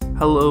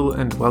Hello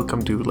and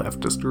welcome to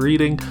Leftist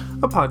Reading,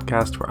 a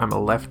podcast where I'm a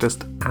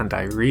leftist and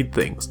I read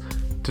things.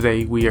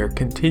 Today we are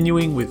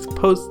continuing with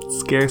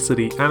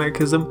Post-Scarcity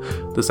Anarchism,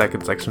 the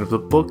second section of the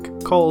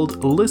book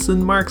called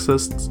Listen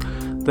Marxists,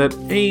 that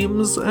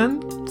aims,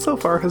 and so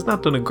far has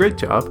not done a great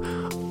job,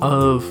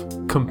 of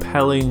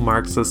compelling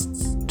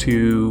Marxists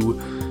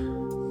to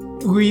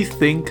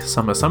rethink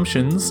some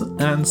assumptions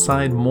and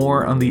side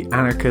more on the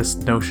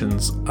anarchist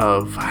notions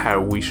of how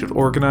we should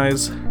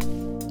organize.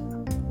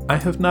 I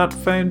have not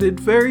found it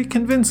very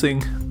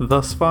convincing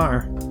thus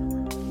far,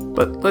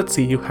 but let's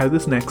see how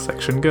this next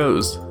section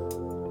goes.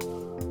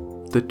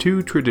 The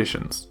two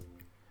traditions.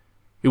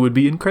 It would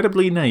be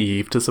incredibly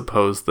naive to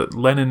suppose that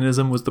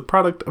Leninism was the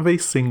product of a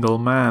single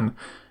man.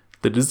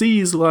 The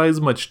disease lies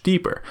much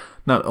deeper,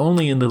 not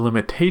only in the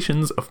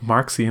limitations of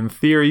Marxian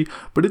theory,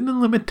 but in the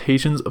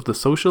limitations of the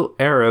social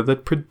era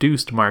that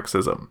produced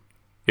Marxism.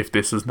 If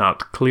this is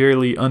not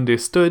clearly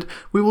understood,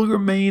 we will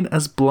remain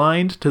as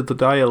blind to the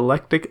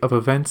dialectic of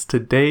events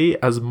today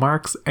as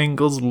Marx,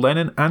 Engels,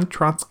 Lenin, and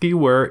Trotsky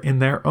were in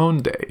their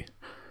own day.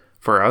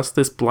 For us,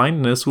 this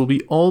blindness will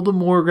be all the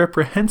more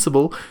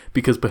reprehensible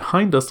because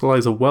behind us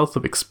lies a wealth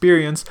of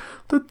experience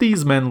that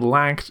these men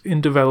lacked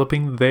in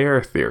developing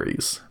their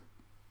theories.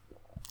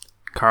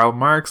 Karl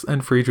Marx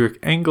and Friedrich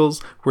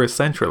Engels were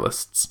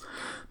centralists,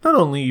 not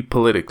only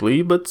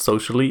politically but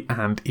socially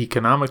and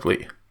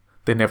economically.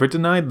 They never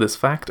denied this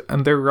fact,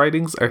 and their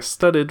writings are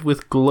studded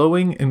with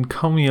glowing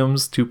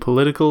encomiums to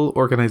political,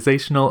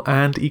 organizational,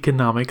 and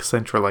economic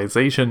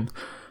centralization.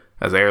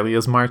 As early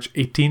as March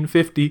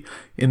 1850,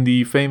 in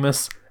the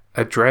famous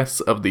Address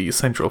of the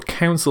Central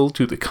Council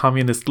to the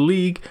Communist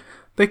League,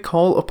 they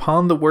call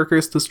upon the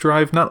workers to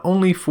strive not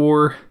only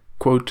for,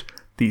 quote,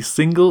 the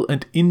single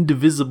and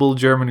indivisible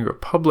German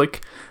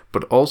Republic,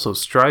 but also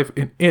strive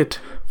in it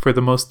for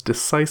the most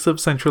decisive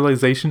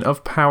centralization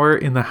of power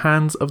in the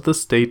hands of the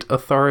state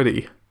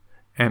authority.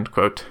 End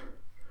quote.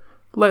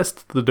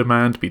 Lest the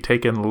demand be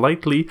taken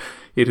lightly,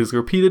 it is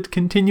repeated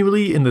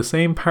continually in the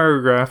same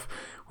paragraph,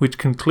 which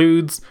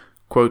concludes,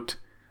 quote,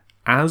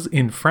 as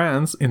in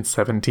France in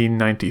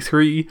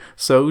 1793,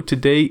 so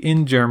today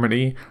in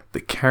Germany, the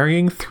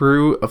carrying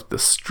through of the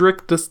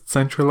strictest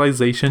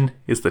centralization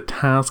is the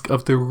task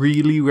of the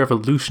really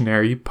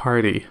revolutionary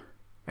party.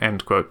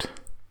 End quote.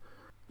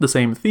 The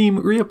same theme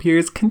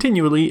reappears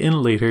continually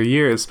in later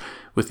years.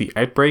 With the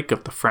outbreak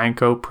of the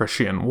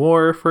Franco-Prussian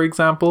War, for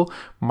example,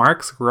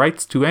 Marx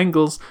writes to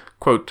Engels,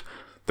 quote,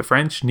 the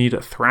French need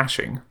a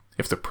thrashing.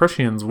 If the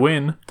Prussians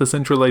win, the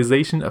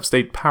centralization of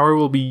state power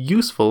will be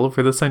useful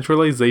for the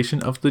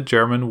centralization of the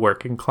German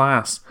working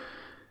class.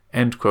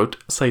 End quote,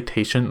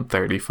 citation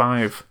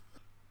 35.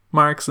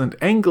 Marx and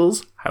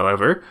Engels,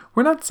 however,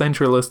 were not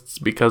centralists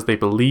because they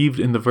believed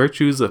in the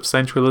virtues of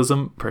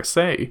centralism per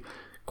se.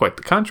 Quite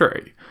the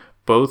contrary.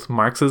 Both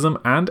Marxism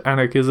and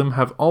anarchism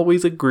have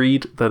always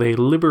agreed that a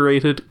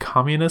liberated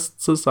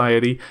communist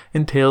society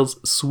entails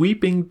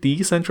sweeping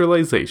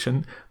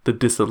decentralization, the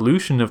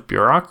dissolution of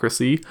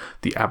bureaucracy,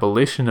 the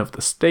abolition of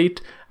the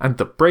state, and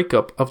the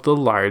breakup of the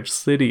large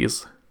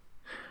cities.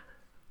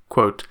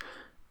 Quote,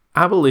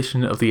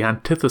 abolition of the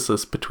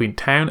antithesis between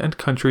town and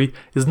country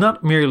is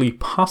not merely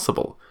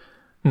possible,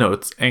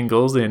 notes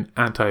Engels in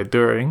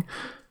Anti-Düring,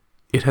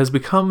 it has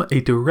become a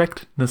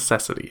direct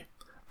necessity.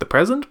 The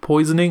present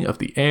poisoning of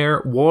the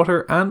air,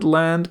 water, and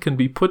land can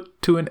be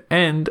put to an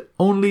end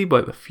only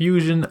by the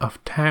fusion of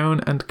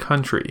town and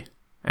country.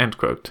 End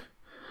quote.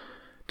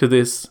 To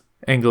this,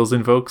 Engels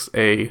invokes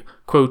a,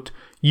 quote,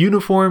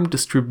 uniform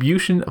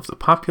distribution of the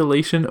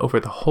population over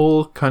the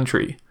whole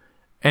country.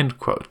 End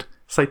quote.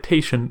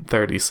 Citation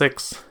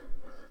 36.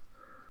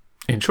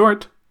 In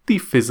short, the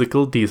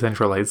physical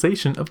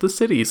decentralization of the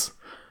cities.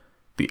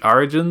 The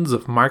origins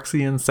of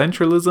Marxian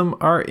centralism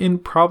are in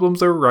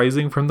problems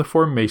arising from the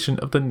formation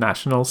of the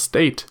national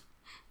state.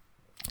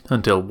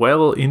 Until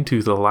well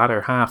into the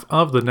latter half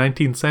of the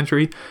 19th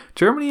century,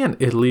 Germany and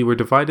Italy were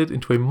divided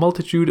into a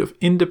multitude of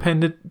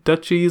independent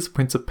duchies,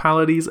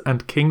 principalities,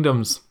 and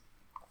kingdoms.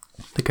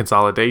 The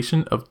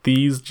consolidation of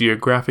these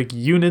geographic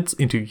units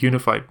into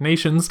unified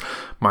nations,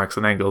 Marx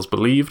and Engels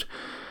believed,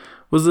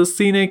 was a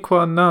sine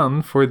qua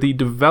non for the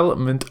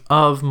development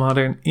of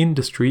modern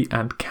industry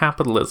and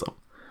capitalism.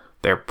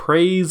 Their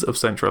praise of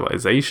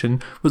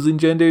centralization was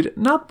engendered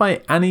not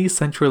by any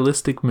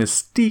centralistic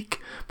mystique,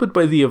 but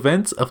by the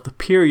events of the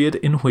period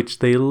in which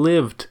they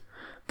lived.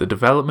 The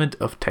development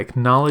of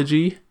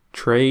technology,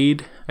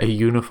 trade, a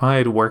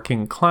unified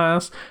working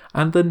class,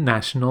 and the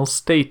national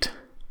state.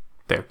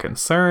 Their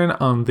concern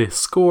on this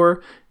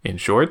score, in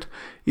short,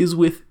 is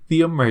with the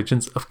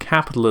emergence of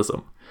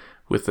capitalism,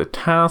 with the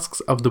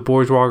tasks of the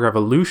bourgeois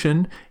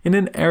revolution in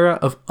an era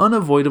of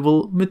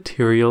unavoidable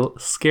material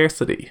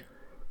scarcity.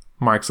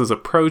 Marx's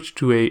approach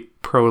to a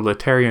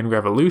proletarian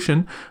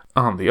revolution,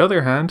 on the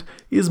other hand,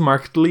 is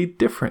markedly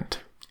different.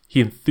 He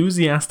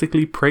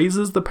enthusiastically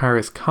praises the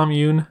Paris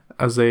Commune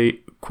as a,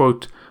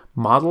 quote,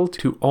 model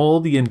to all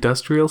the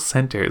industrial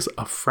centers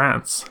of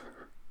France.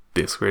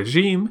 This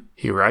regime,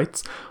 he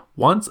writes,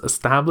 Once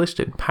established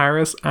in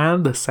Paris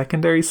and the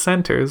secondary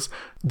centres,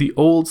 the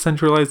old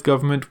centralised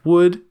government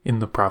would, in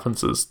the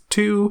provinces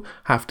too,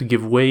 have to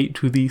give way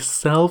to the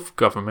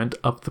self-government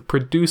of the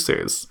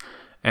producers.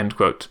 End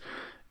quote.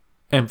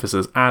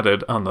 Emphasis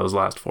added on those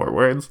last 4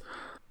 words.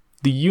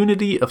 The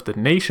unity of the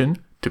nation,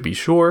 to be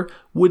sure,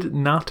 would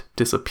not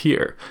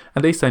disappear,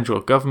 and a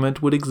central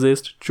government would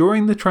exist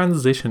during the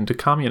transition to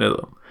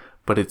communism,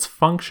 but its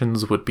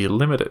functions would be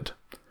limited.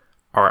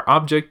 Our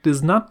object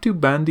is not to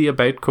bandy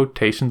about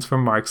quotations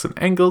from Marx and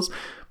Engels,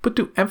 but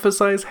to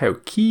emphasize how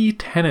key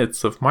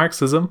tenets of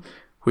Marxism,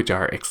 which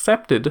are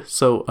accepted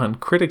so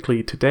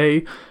uncritically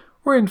today,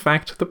 were in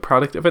fact the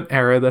product of an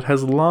era that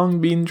has long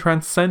been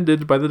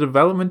transcended by the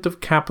development of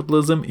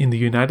capitalism in the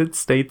United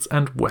States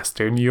and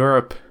Western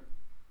Europe.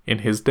 In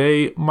his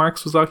day,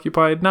 Marx was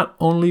occupied not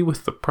only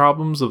with the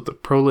problems of the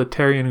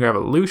proletarian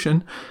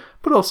revolution,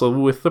 but also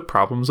with the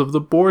problems of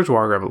the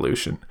bourgeois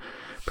revolution,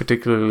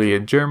 particularly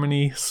in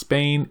Germany,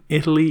 Spain,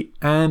 Italy,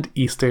 and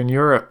Eastern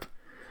Europe.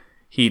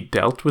 He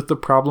dealt with the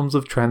problems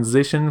of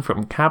transition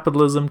from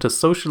capitalism to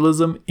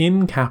socialism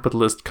in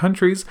capitalist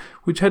countries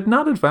which had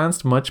not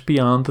advanced much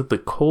beyond the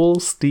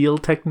coal-steel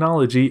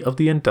technology of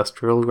the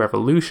Industrial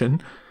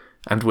Revolution,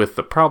 and with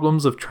the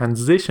problems of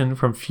transition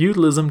from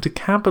feudalism to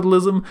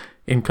capitalism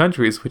in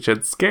countries which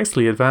had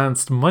scarcely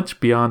advanced much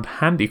beyond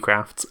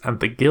handicrafts and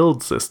the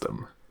guild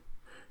system.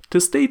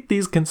 To state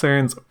these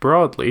concerns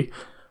broadly,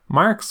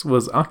 Marx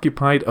was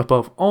occupied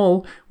above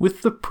all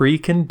with the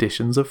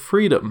preconditions of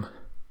freedom: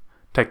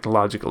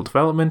 technological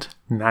development,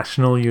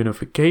 national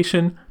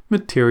unification,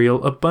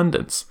 material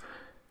abundance,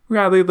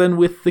 rather than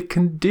with the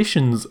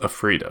conditions of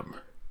freedom: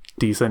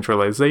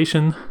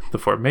 decentralization, the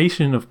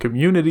formation of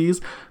communities,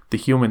 the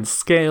human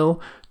scale,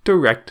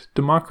 direct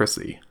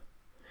democracy.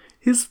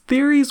 His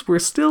theories were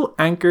still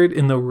anchored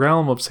in the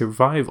realm of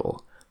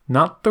survival,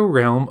 not the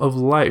realm of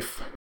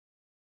life.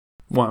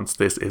 Once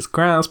this is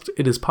grasped,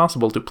 it is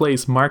possible to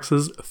place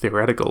Marx's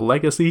theoretical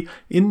legacy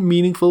in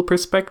meaningful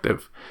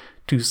perspective,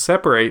 to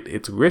separate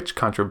its rich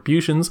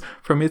contributions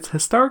from its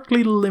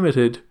historically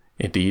limited,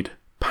 indeed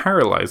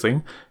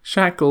paralyzing,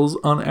 shackles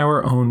on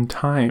our own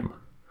time.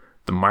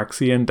 The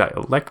Marxian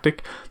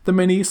dialectic, the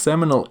many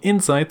seminal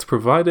insights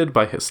provided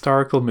by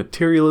historical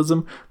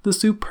materialism, the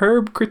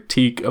superb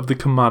critique of the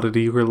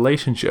commodity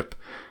relationship,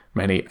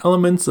 many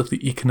elements of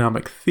the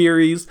economic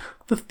theories,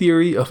 the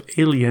theory of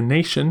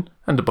alienation,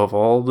 and above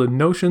all the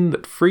notion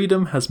that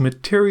freedom has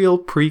material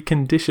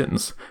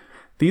preconditions.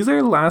 These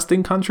are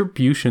lasting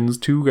contributions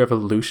to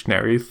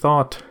revolutionary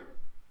thought.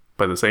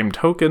 By the same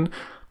token,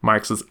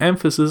 Marx's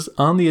emphasis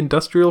on the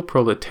industrial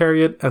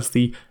proletariat as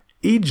the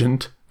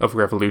agent of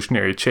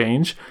revolutionary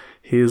change,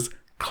 his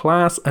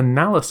class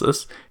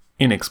analysis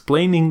in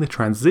explaining the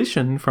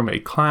transition from a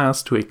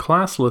class to a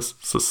classless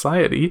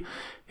society,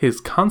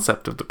 his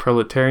concept of the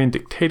proletarian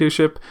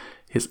dictatorship,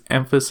 his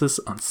emphasis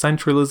on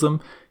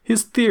centralism,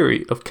 his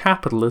theory of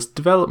capitalist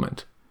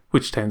development,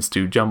 which tends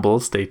to jumble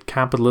state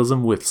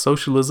capitalism with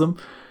socialism,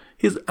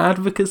 his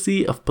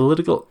advocacy of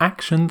political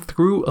action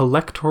through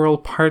electoral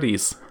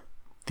parties.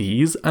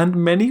 These and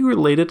many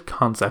related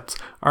concepts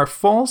are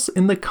false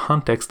in the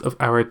context of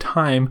our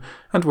time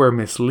and were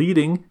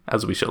misleading,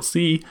 as we shall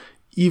see,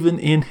 even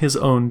in his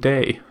own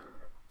day.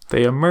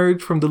 They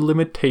emerge from the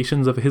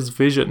limitations of his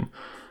vision,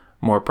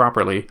 more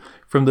properly,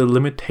 from the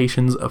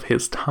limitations of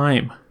his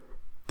time.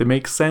 They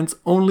make sense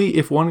only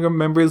if one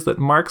remembers that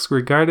Marx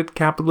regarded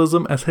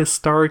capitalism as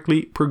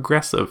historically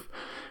progressive,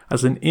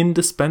 as an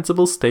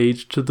indispensable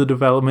stage to the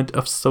development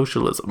of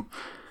socialism,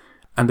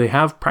 and they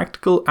have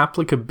practical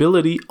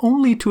applicability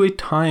only to a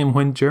time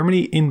when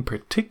Germany in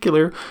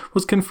particular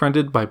was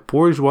confronted by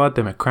bourgeois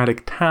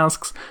democratic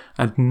tasks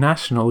and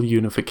national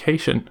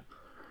unification.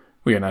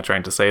 We are not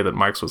trying to say that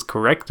Marx was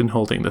correct in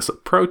holding this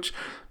approach,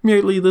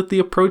 merely that the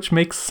approach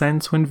makes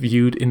sense when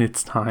viewed in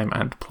its time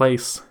and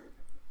place.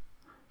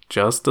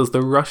 Just as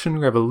the Russian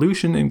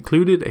Revolution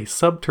included a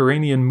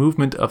subterranean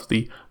movement of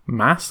the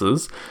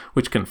masses,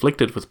 which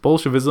conflicted with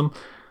Bolshevism,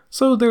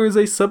 so there is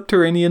a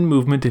subterranean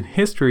movement in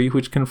history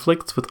which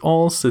conflicts with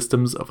all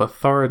systems of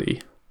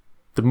authority.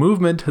 The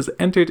movement has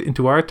entered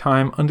into our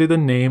time under the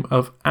name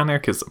of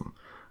Anarchism,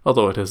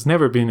 although it has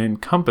never been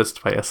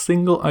encompassed by a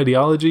single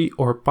ideology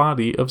or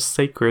body of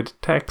sacred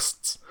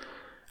texts.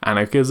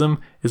 Anarchism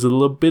is a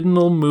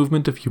libidinal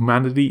movement of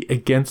humanity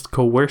against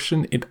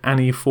coercion in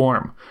any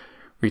form,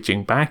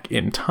 reaching back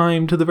in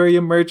time to the very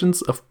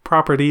emergence of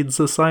propertied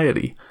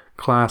society,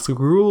 class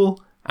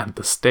rule, and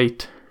the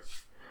state.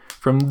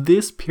 From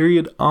this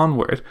period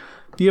onward,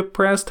 the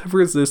oppressed have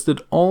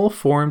resisted all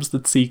forms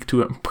that seek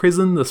to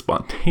imprison the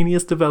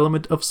spontaneous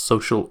development of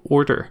social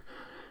order.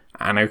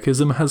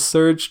 Anarchism has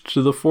surged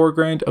to the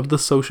foreground of the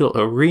social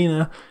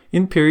arena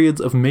in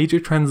periods of major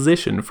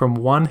transition from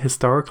one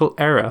historical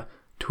era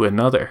to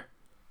another.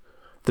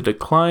 The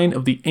decline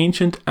of the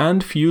ancient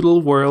and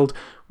feudal world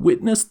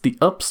witnessed the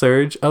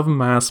upsurge of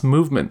mass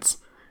movements,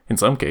 in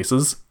some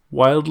cases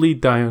wildly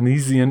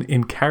Dionysian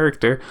in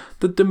character,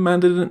 that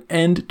demanded an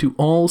end to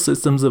all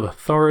systems of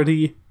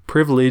authority,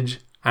 privilege,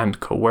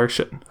 and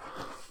coercion.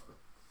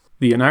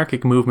 The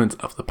anarchic movements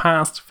of the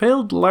past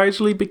failed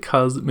largely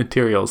because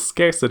material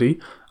scarcity,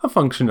 a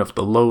function of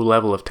the low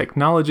level of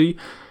technology,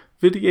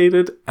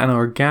 vitiated an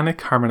organic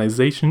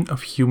harmonization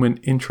of human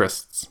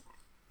interests.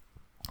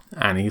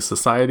 Any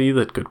society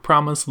that could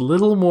promise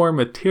little more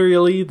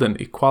materially than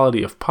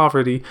equality of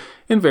poverty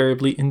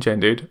invariably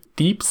engendered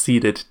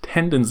deep-seated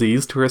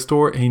tendencies to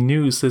restore a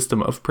new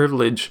system of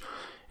privilege.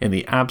 In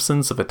the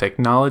absence of a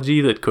technology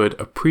that could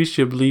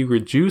appreciably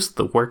reduce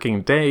the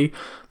working day,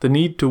 the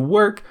need to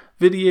work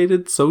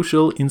vitiated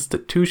social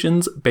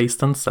institutions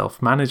based on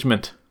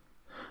self-management.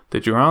 The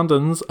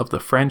Girondins of the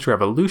French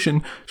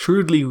Revolution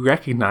shrewdly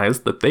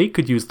recognized that they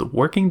could use the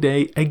working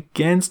day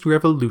against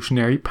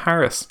revolutionary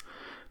Paris.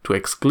 To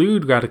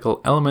exclude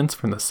radical elements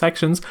from the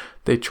sections,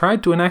 they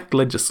tried to enact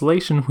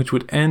legislation which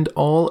would end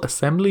all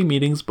assembly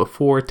meetings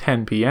before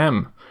 10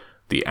 p.m.,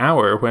 the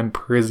hour when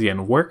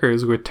Parisian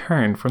workers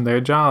returned from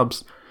their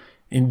jobs.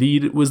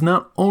 Indeed, it was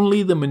not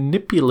only the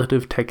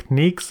manipulative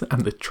techniques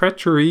and the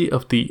treachery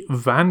of the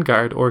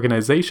vanguard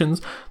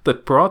organizations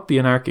that brought the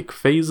anarchic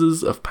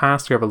phases of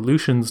past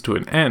revolutions to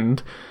an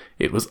end,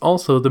 it was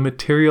also the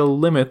material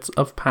limits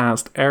of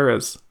past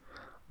eras.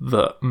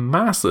 The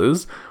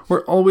masses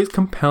were always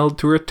compelled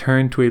to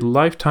return to a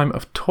lifetime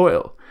of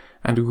toil,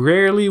 and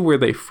rarely were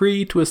they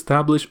free to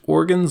establish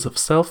organs of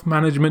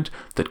self-management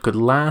that could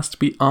last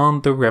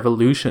beyond the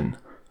revolution.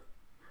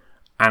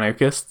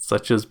 Anarchists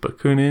such as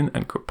Bakunin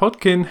and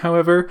Kropotkin,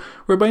 however,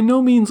 were by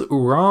no means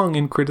wrong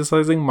in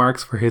criticizing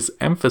Marx for his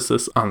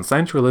emphasis on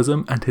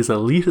centralism and his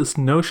elitist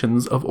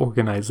notions of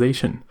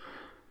organization.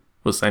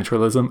 Was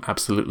centralism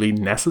absolutely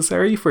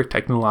necessary for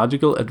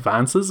technological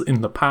advances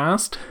in the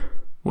past?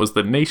 Was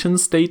the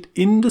nation-state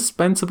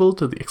indispensable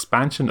to the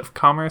expansion of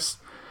commerce?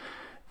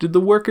 Did the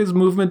workers'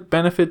 movement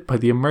benefit by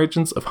the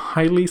emergence of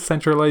highly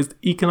centralized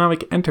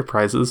economic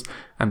enterprises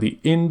and the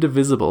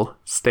indivisible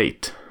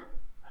state?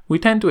 We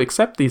tend to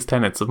accept these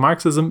tenets of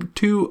Marxism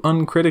too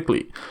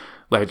uncritically,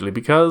 largely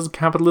because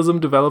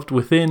capitalism developed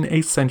within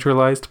a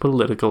centralized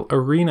political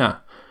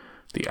arena.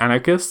 The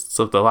anarchists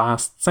of the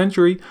last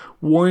century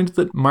warned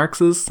that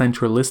Marx's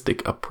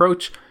centralistic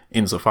approach,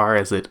 insofar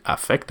as it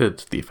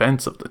affected the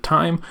events of the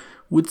time,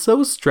 would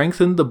so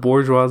strengthen the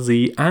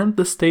bourgeoisie and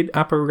the state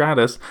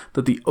apparatus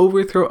that the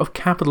overthrow of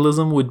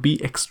capitalism would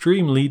be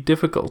extremely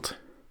difficult.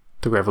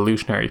 The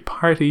Revolutionary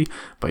Party,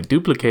 by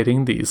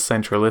duplicating these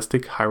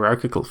centralistic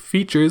hierarchical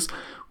features,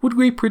 would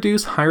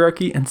reproduce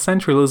hierarchy and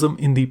centralism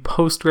in the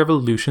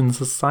post-revolution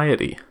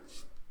society.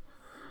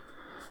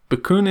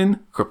 Bakunin,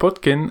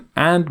 Kropotkin,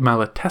 and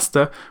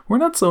Malatesta were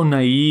not so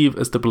naive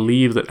as to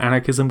believe that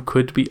anarchism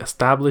could be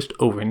established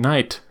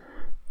overnight.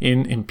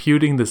 In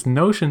imputing this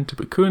notion to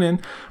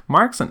Bakunin,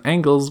 Marx and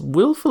Engels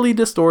willfully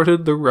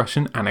distorted the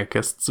Russian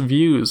anarchists'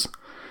 views.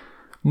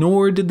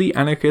 Nor did the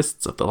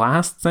anarchists of the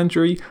last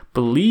century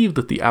believe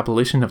that the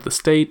abolition of the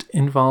state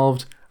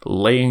involved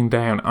laying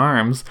down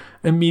arms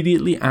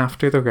immediately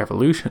after the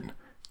revolution,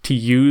 to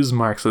use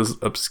Marx's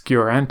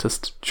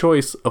obscurantist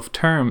choice of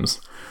terms,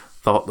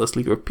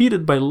 thoughtlessly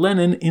repeated by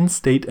Lenin in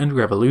State and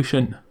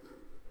Revolution.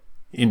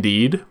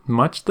 Indeed,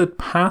 much that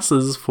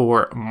passes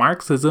for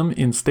Marxism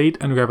in State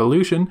and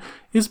Revolution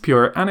is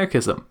pure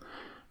anarchism.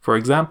 For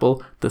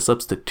example, the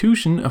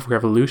substitution of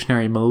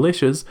revolutionary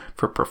militias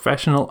for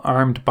professional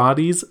armed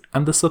bodies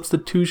and the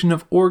substitution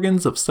of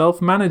organs of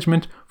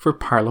self-management for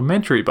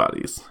parliamentary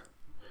bodies.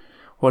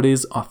 What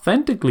is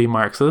authentically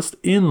Marxist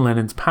in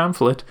Lenin's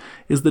pamphlet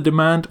is the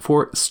demand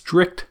for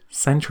strict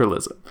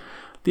centralism,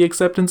 the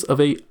acceptance of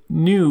a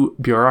new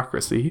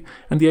bureaucracy,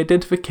 and the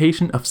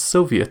identification of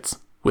Soviets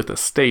with a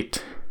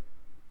state.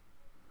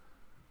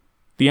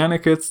 The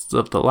anarchists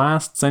of the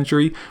last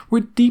century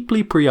were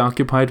deeply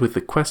preoccupied with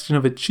the question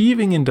of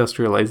achieving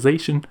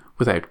industrialization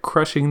without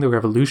crushing the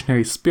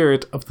revolutionary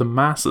spirit of the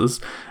masses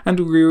and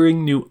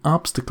rearing new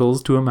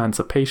obstacles to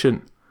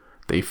emancipation.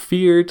 They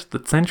feared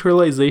that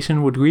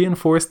centralization would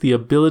reinforce the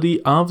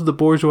ability of the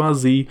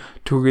bourgeoisie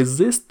to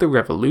resist the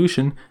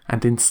revolution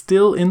and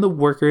instill in the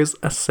workers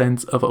a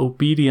sense of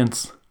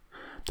obedience.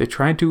 They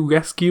tried to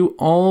rescue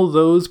all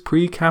those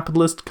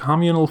pre-capitalist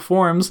communal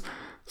forms,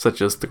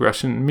 such as the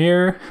Russian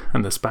Mir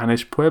and the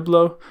Spanish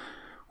Pueblo,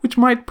 which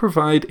might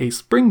provide a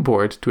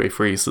springboard to a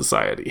free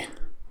society,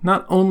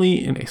 not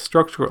only in a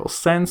structural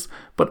sense,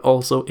 but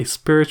also a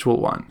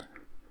spiritual one.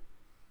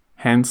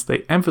 Hence,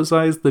 they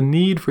emphasized the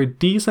need for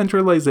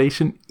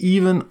decentralization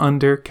even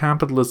under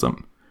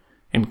capitalism.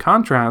 In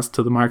contrast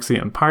to the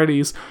Marxian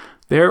parties,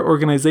 their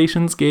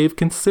organizations gave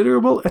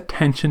considerable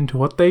attention to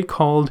what they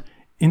called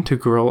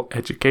integral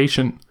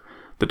education,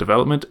 the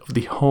development of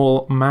the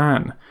whole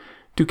man,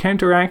 to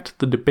counteract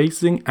the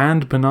debasing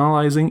and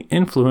banalizing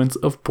influence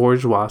of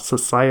bourgeois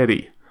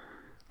society.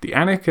 The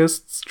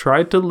anarchists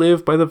tried to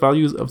live by the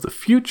values of the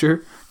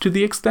future to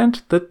the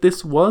extent that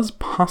this was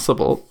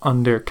possible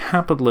under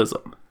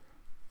capitalism.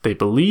 They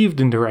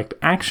believed in direct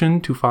action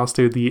to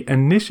foster the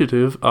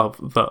initiative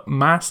of the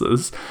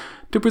masses,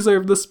 to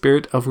preserve the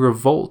spirit of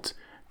revolt,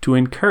 to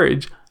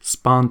encourage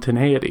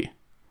spontaneity.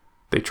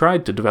 They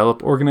tried to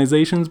develop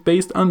organizations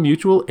based on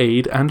mutual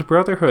aid and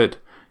brotherhood,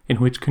 in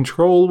which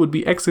control would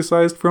be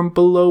exercised from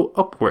below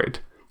upward,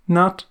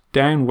 not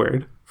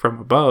downward from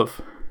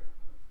above.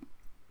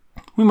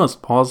 We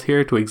must pause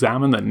here to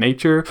examine the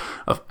nature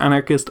of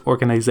anarchist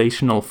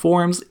organizational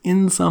forms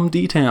in some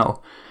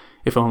detail,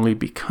 if only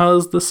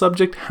because the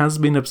subject has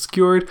been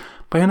obscured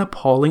by an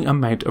appalling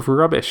amount of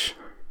rubbish.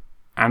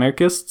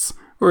 Anarchists,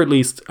 or at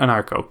least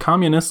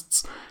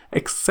anarcho-communists,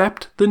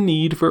 accept the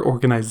need for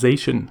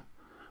organization.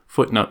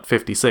 Footnote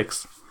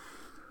 56.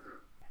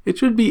 It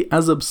should be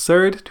as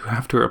absurd to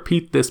have to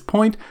repeat this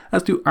point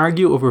as to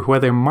argue over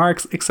whether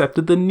Marx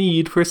accepted the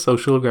need for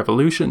social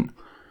revolution.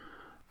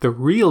 The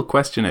real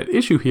question at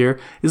issue here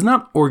is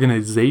not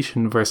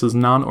organization versus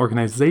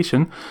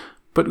non-organization,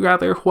 but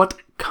rather what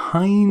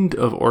kind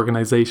of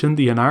organization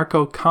the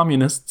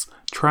anarcho-communists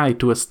tried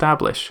to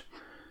establish.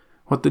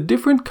 What the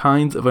different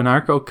kinds of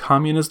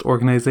anarcho-communist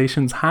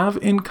organizations have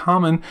in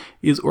common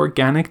is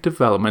organic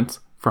developments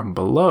from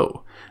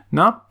below,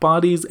 not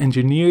bodies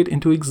engineered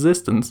into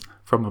existence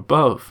from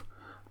above.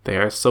 They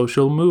are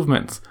social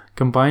movements,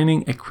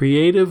 combining a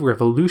creative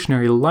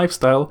revolutionary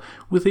lifestyle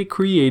with a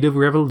creative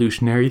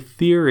revolutionary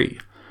theory,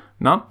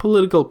 not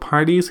political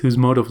parties whose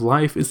mode of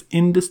life is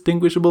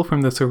indistinguishable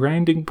from the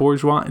surrounding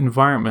bourgeois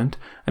environment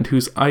and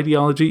whose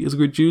ideology is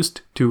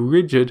reduced to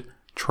rigid,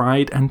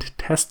 tried and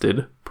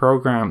tested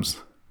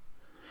programs.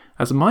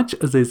 As much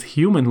as is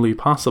humanly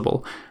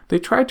possible, they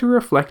try to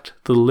reflect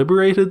the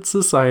liberated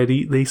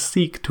society they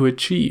seek to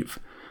achieve,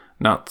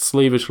 not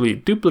slavishly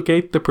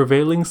duplicate the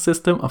prevailing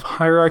system of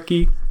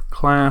hierarchy,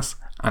 class,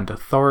 and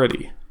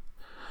authority.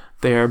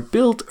 They are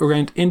built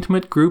around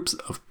intimate groups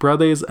of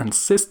brothers and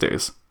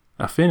sisters,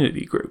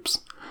 affinity groups,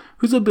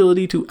 whose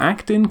ability to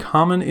act in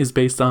common is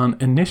based on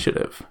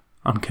initiative,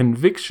 on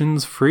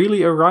convictions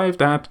freely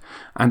arrived at,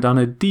 and on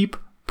a deep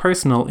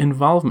personal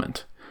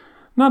involvement,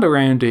 not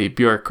around a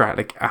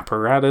bureaucratic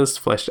apparatus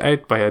fleshed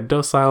out by a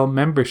docile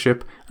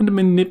membership and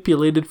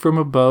manipulated from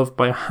above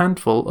by a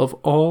handful of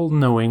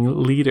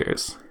all-knowing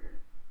leaders.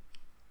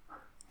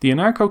 The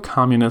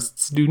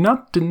anarcho-communists do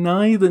not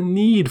deny the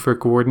need for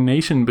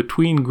coordination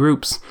between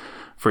groups,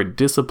 for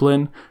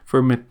discipline,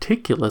 for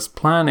meticulous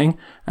planning,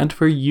 and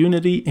for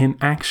unity in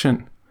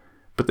action.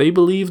 But they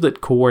believe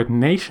that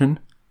coordination,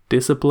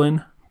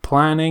 discipline,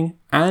 planning,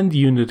 and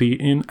unity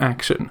in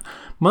action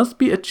must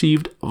be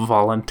achieved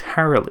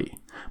voluntarily,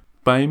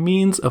 by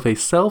means of a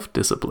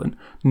self-discipline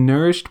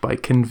nourished by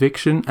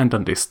conviction and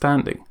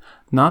understanding,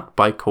 not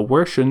by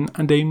coercion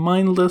and a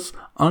mindless,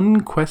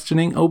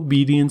 unquestioning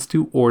obedience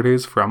to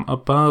orders from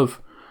above.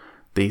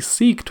 They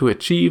seek to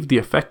achieve the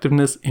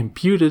effectiveness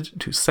imputed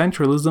to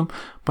centralism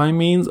by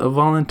means of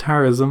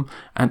voluntarism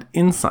and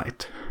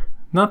insight,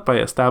 not by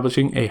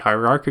establishing a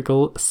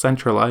hierarchical,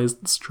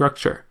 centralized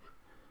structure.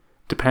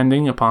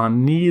 Depending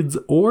upon needs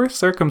or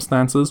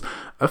circumstances,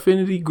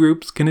 affinity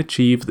groups can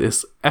achieve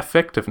this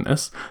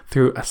effectiveness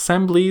through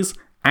assemblies,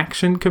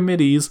 action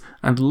committees,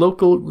 and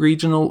local,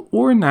 regional,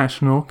 or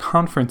national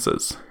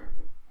conferences.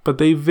 But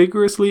they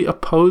vigorously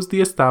oppose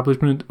the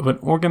establishment of an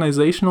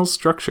organizational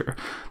structure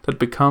that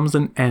becomes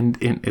an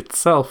end in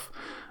itself,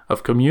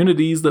 of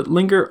communities that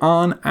linger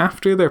on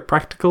after their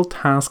practical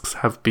tasks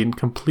have been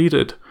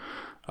completed,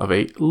 of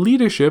a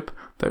leadership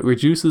that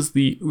reduces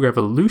the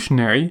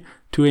revolutionary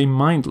to a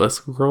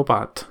mindless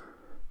robot.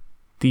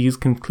 These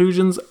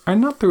conclusions are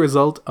not the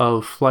result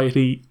of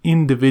flighty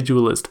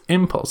individualist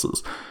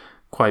impulses.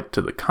 Quite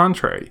to the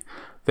contrary,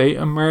 they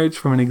emerge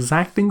from an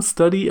exacting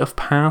study of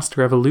past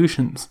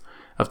revolutions,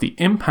 of the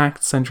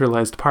impact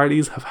centralized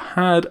parties have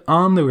had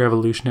on the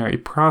revolutionary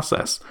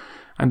process,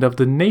 and of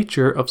the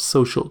nature of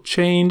social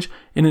change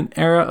in an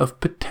era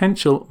of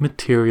potential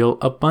material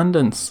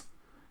abundance.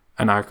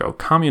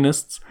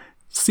 Anarcho-communists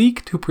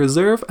seek to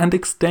preserve and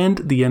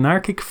extend the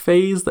anarchic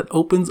phase that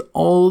opens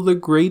all the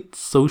great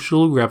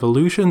social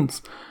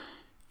revolutions.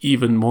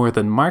 Even more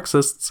than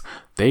Marxists,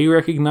 they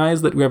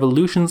recognize that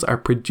revolutions are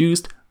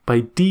produced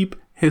by deep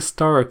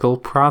historical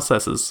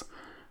processes.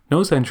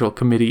 No central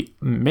committee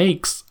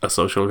makes a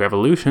social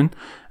revolution.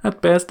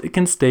 At best, it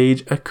can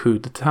stage a coup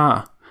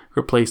d'etat,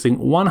 replacing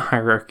one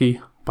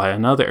hierarchy by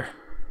another.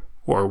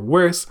 Or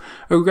worse,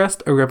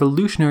 arrest a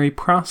revolutionary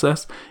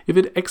process if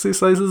it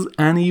exercises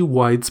any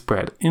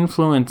widespread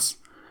influence.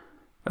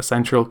 A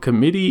central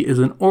committee is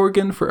an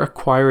organ for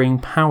acquiring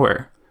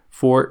power,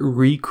 for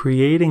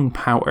recreating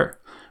power,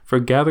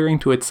 for gathering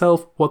to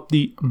itself what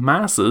the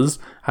masses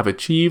have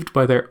achieved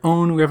by their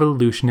own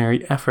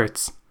revolutionary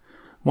efforts.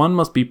 One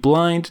must be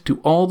blind to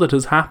all that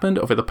has happened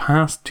over the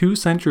past 2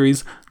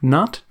 centuries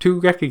not to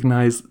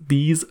recognize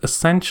these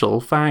essential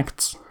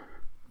facts.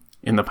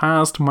 In the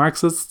past,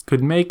 Marxists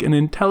could make an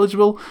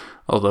intelligible,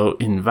 although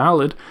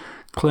invalid,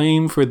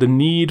 claim for the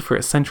need for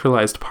a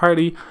centralized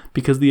party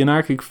because the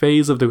anarchic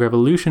phase of the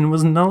revolution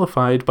was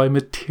nullified by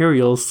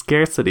material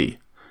scarcity.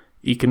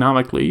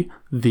 Economically,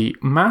 the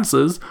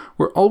masses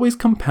were always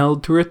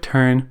compelled to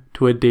return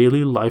to a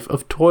daily life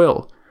of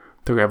toil.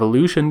 The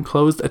revolution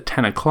closed at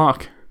 10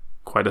 o'clock.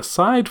 Quite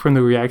aside from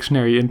the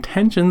reactionary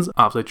intentions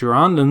of the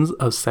Girondins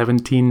of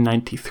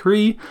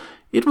 1793,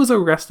 it was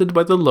arrested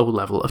by the low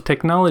level of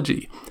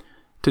technology.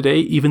 Today,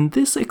 even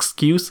this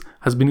excuse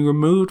has been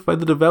removed by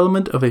the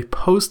development of a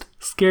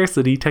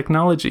post-scarcity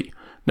technology,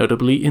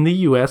 notably in the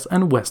US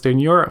and Western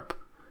Europe.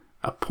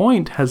 A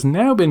point has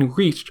now been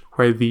reached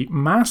where the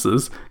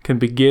masses can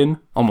begin,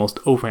 almost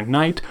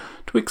overnight,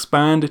 to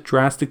expand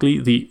drastically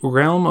the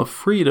realm of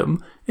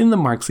freedom in the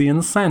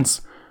Marxian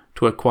sense,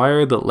 to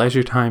acquire the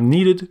leisure time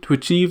needed to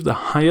achieve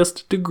the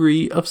highest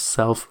degree of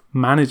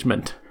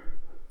self-management.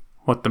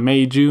 What the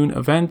May-June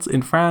events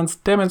in France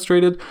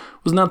demonstrated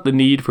was not the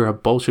need for a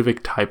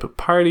Bolshevik type of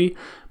party,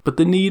 but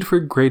the need for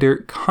greater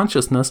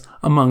consciousness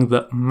among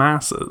the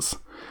masses.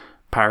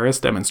 Paris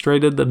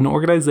demonstrated that an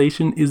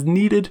organization is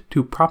needed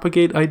to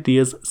propagate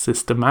ideas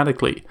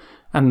systematically,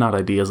 and not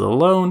ideas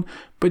alone,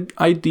 but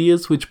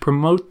ideas which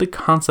promote the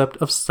concept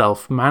of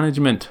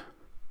self-management.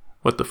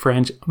 What the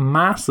French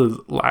masses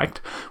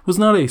lacked was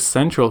not a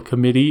central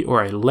committee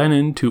or a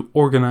Lenin to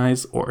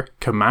organize or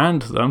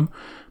command them,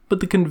 but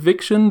the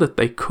conviction that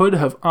they could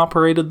have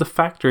operated the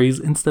factories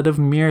instead of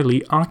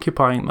merely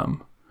occupying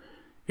them.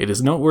 It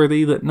is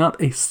noteworthy that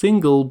not a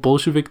single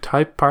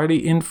Bolshevik-type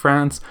party in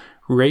France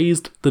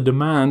raised the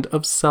demand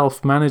of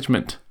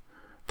self-management.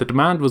 The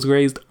demand was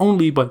raised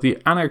only by the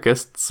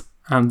anarchists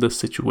and the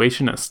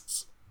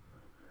situationists.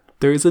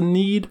 There is a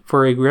need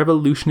for a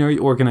revolutionary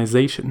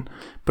organization,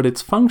 but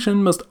its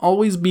function must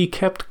always be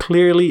kept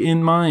clearly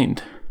in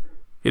mind.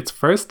 Its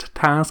first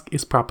task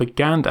is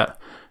propaganda,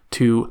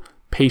 to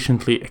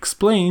patiently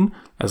explain,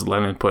 as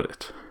Lenin put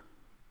it.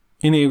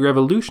 In a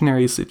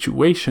revolutionary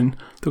situation,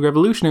 the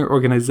revolutionary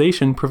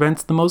organization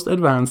prevents the most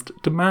advanced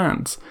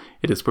demands.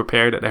 It is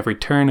prepared at every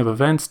turn of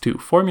events to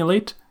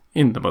formulate,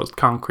 in the most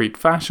concrete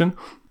fashion,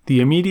 the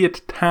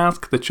immediate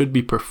task that should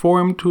be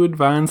performed to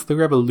advance the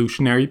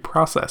revolutionary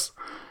process.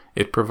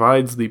 It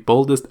provides the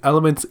boldest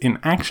elements in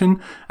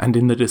action and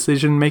in the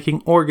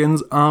decision-making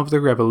organs of the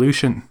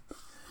revolution.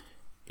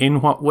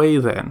 In what way,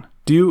 then,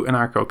 do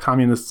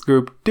anarcho-communist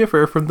groups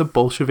differ from the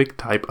Bolshevik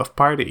type of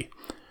party?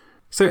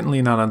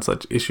 Certainly not on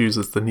such issues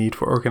as the need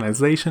for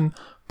organization,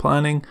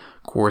 planning,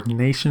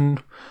 coordination,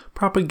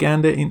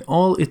 propaganda in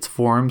all its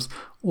forms,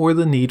 or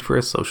the need for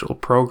a social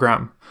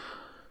program.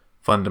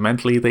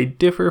 Fundamentally, they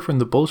differ from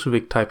the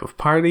Bolshevik type of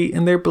party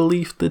in their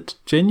belief that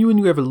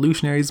genuine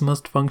revolutionaries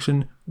must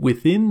function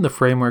within the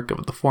framework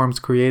of the forms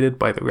created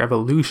by the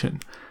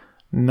revolution,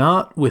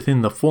 not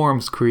within the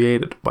forms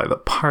created by the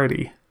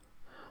party.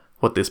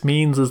 What this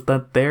means is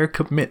that their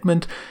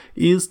commitment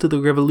is to the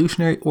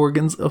revolutionary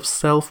organs of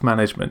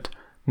self-management,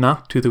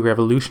 not to the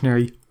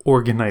revolutionary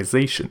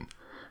organization,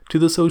 to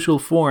the social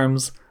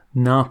forms,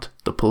 not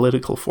the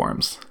political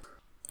forms.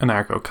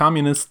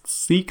 Anarcho-communists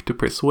seek to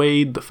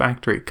persuade the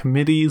factory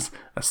committees,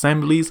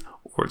 assemblies,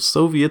 or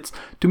Soviets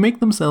to make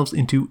themselves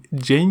into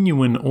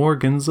genuine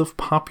organs of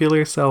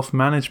popular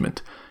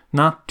self-management,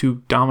 not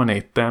to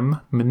dominate them,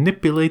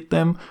 manipulate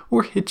them,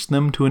 or hitch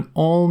them to an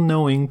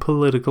all-knowing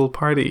political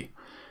party.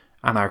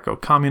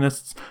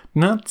 Anarcho-communists do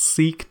not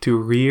seek to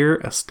rear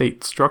a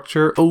state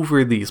structure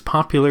over these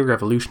popular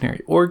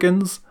revolutionary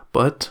organs,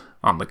 but,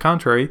 on the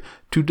contrary,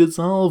 to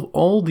dissolve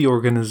all the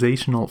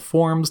organizational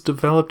forms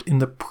developed in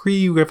the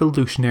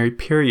pre-revolutionary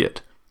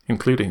period,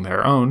 including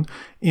their own,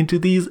 into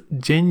these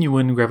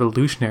genuine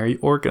revolutionary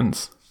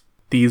organs.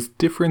 These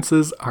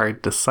differences are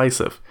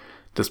decisive.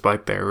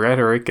 Despite their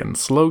rhetoric and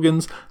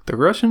slogans, the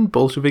Russian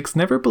Bolsheviks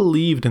never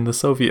believed in the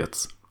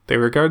Soviets. They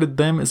regarded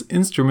them as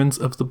instruments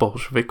of the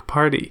Bolshevik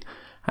Party,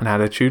 an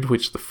attitude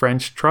which the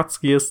French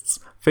Trotskyists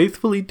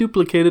faithfully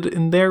duplicated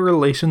in their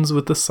relations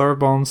with the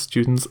Sorbonne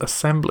Students'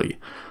 Assembly,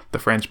 the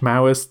French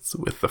Maoists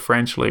with the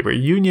French labor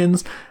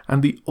unions,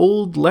 and the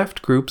old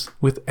left groups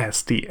with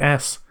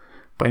SDS.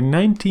 By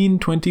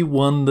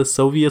 1921, the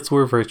Soviets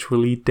were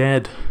virtually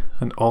dead,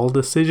 and all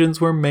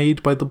decisions were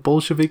made by the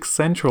Bolshevik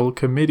Central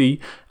Committee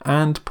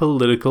and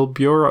Political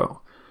Bureau.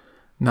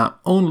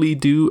 Not only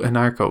do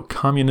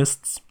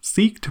anarcho-communists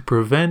seek to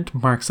prevent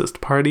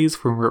Marxist parties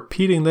from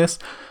repeating this,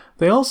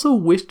 they also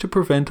wish to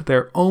prevent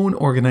their own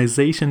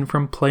organization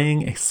from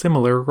playing a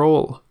similar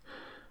role.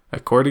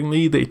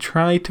 Accordingly, they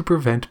try to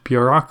prevent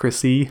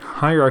bureaucracy,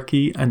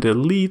 hierarchy, and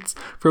elites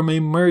from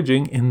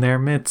emerging in their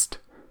midst.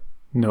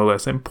 No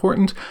less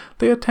important,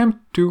 they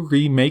attempt to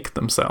remake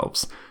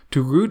themselves,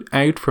 to root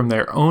out from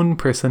their own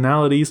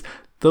personalities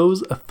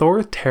those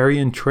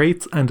authoritarian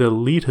traits and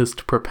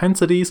elitist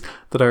propensities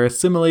that are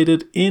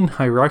assimilated in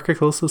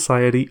hierarchical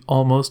society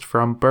almost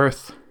from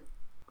birth.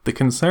 The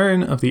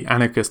concern of the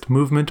anarchist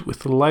movement with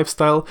the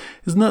lifestyle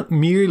is not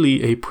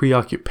merely a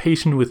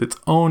preoccupation with its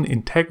own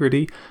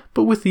integrity,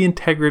 but with the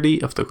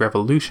integrity of the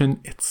revolution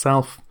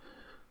itself.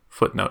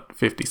 Footnote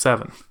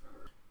 57.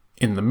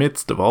 In the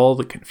midst of all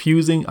the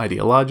confusing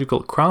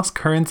ideological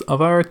cross-currents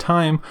of our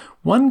time,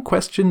 one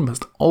question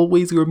must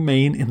always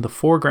remain in the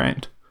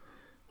foreground.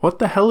 What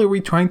the hell are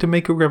we trying to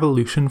make a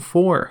revolution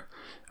for?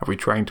 Are we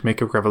trying to make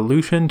a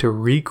revolution to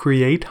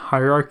recreate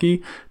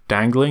hierarchy,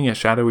 dangling a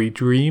shadowy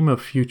dream of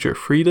future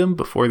freedom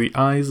before the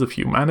eyes of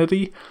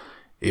humanity?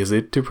 Is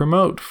it to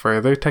promote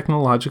further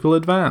technological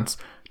advance,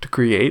 to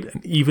create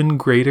an even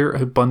greater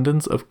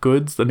abundance of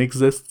goods than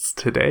exists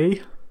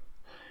today?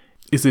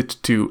 Is it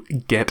to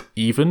get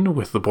even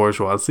with the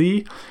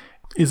bourgeoisie?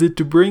 Is it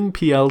to bring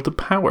PL to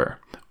power?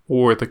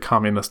 Or the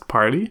Communist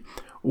Party?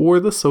 Or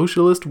the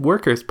Socialist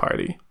Workers'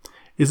 Party?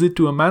 Is it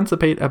to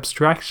emancipate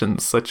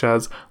abstractions such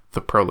as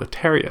the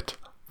proletariat,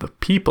 the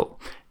people,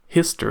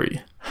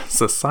 history,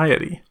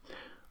 society?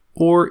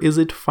 Or is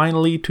it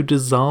finally to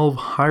dissolve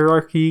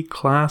hierarchy,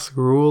 class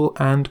rule,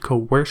 and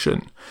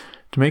coercion,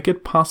 to make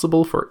it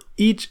possible for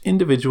each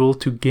individual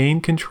to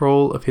gain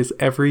control of his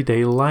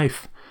everyday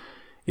life?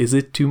 Is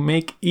it to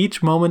make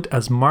each moment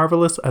as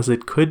marvelous as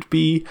it could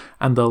be,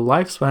 and the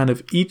lifespan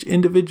of each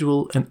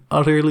individual an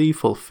utterly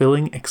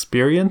fulfilling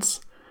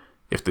experience?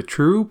 If the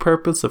true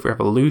purpose of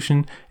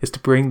revolution is to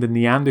bring the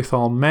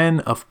Neanderthal men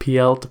of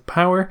PL to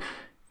power,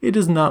 it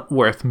is not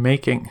worth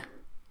making.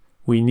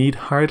 We need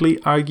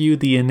hardly argue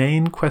the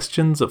inane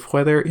questions of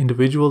whether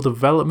individual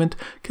development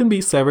can be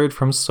severed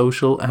from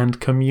social and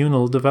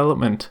communal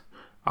development.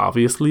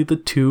 Obviously, the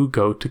two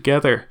go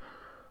together.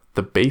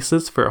 The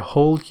basis for a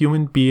whole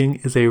human being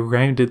is a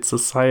rounded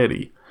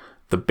society.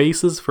 The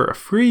basis for a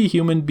free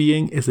human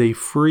being is a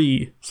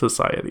free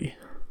society.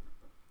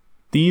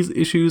 These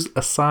issues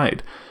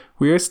aside,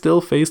 we are still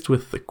faced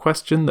with the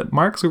question that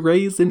Marx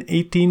raised in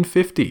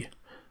 1850.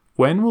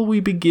 When will we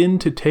begin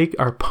to take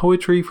our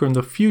poetry from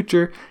the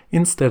future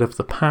instead of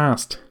the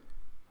past?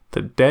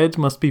 The dead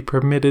must be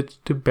permitted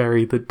to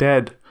bury the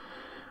dead.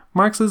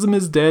 Marxism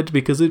is dead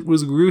because it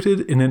was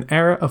rooted in an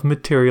era of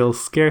material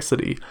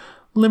scarcity,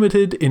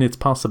 limited in its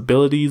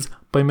possibilities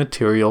by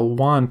material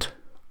want.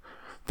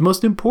 The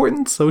most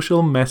important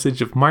social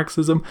message of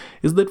Marxism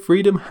is that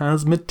freedom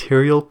has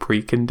material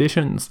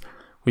preconditions.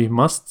 We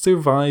must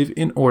survive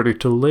in order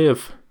to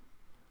live.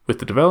 With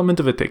the development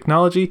of a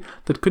technology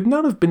that could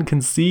not have been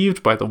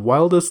conceived by the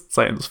wildest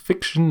science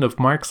fiction of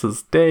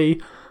Marx's day,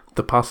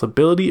 the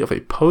possibility of a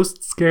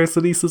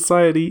post-scarcity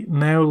society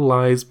now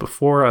lies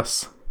before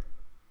us.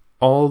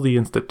 All the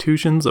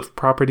institutions of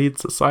propertied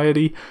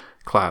society,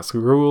 class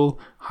rule,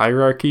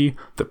 hierarchy,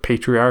 the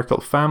patriarchal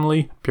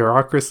family,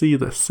 bureaucracy,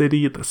 the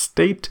city, the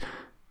state,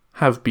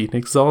 have been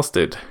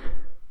exhausted.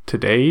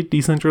 Today,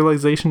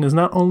 decentralization is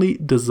not only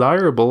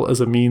desirable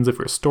as a means of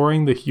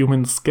restoring the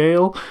human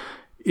scale,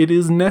 it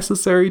is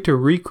necessary to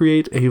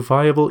recreate a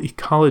viable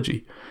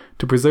ecology,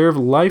 to preserve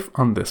life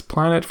on this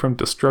planet from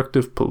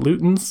destructive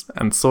pollutants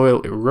and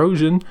soil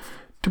erosion,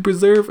 to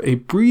preserve a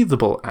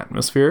breathable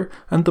atmosphere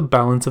and the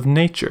balance of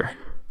nature.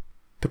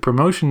 The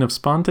promotion of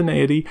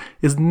spontaneity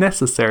is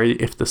necessary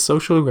if the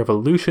social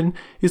revolution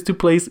is to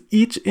place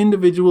each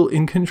individual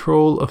in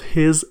control of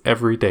his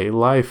everyday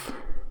life.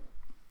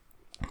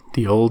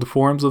 The old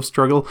forms of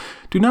struggle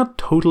do not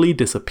totally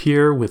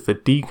disappear with the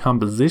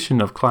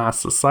decomposition of class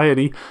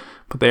society,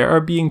 but they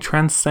are being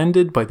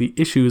transcended by the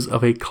issues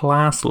of a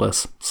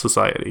classless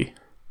society.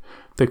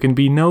 There can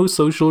be no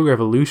social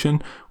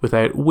revolution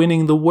without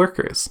winning the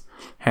workers.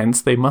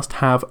 Hence, they must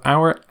have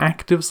our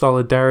active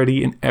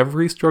solidarity in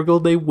every struggle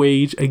they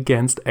wage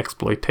against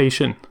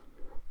exploitation.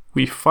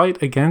 We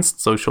fight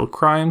against social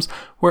crimes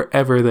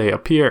wherever they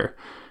appear,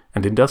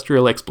 and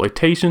industrial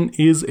exploitation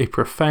is a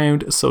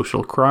profound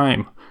social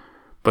crime.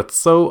 But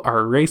so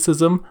are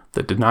racism,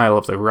 the denial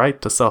of the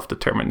right to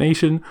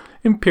self-determination,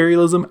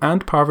 imperialism,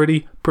 and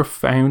poverty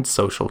profound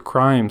social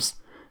crimes.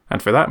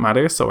 And for that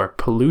matter, so are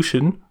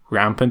pollution,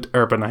 rampant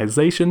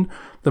urbanization,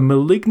 the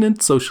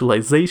malignant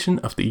socialization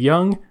of the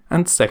young,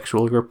 and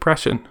sexual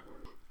repression.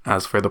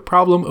 As for the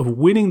problem of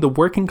winning the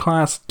working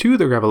class to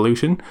the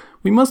revolution,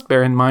 we must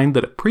bear in mind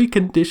that a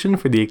precondition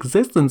for the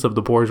existence of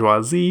the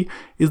bourgeoisie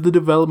is the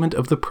development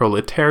of the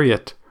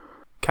proletariat.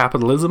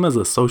 Capitalism as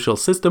a social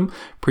system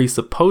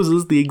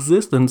presupposes the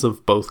existence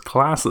of both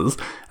classes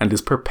and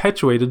is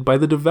perpetuated by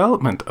the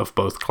development of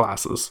both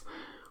classes.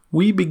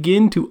 We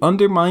begin to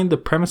undermine the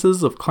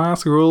premises of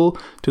class rule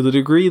to the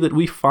degree that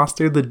we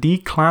foster the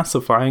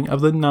declassifying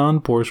of the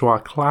non-bourgeois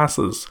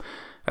classes,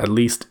 at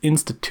least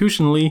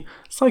institutionally,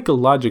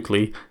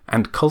 psychologically,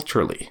 and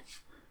culturally.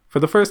 For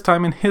the first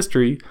time in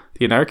history,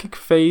 the anarchic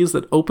phase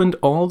that opened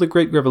all the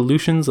great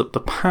revolutions of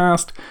the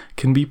past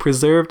can be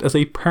preserved as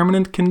a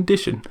permanent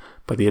condition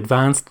by the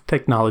advanced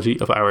technology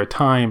of our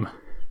time.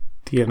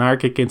 The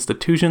anarchic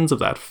institutions of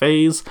that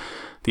phase,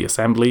 the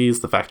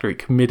assemblies, the factory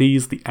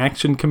committees, the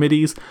action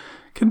committees,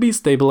 can be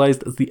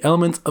stabilized as the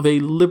elements of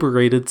a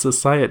liberated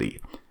society,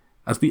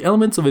 as the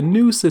elements of a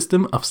new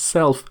system of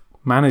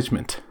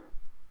self-management.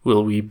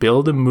 Will we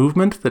build a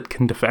movement that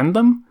can defend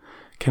them?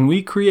 Can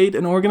we create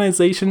an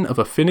organization of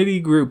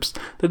affinity groups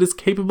that is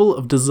capable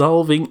of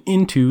dissolving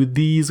into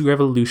these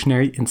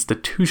revolutionary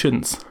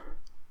institutions?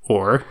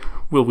 Or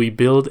will we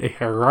build a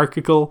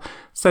hierarchical,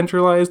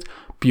 centralized,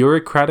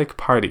 bureaucratic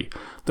party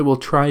that will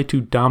try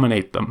to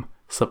dominate them,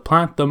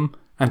 supplant them,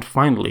 and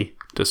finally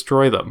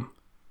destroy them?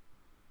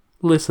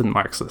 Listen,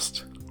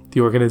 Marxist.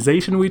 The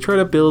organization we try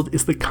to build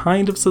is the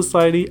kind of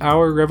society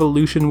our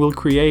revolution will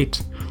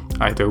create.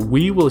 Either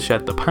we will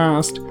shed the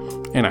past,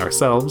 in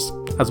ourselves,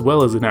 as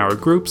well as in our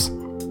groups,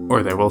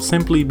 or there will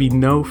simply be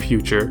no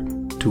future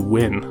to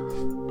win.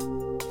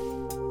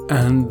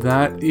 And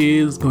that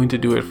is going to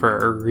do it for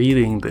our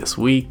reading this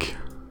week.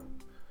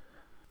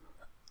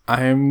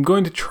 I'm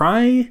going to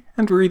try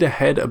and read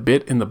ahead a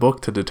bit in the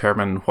book to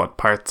determine what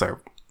parts are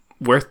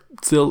worth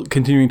still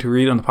continuing to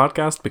read on the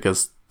podcast,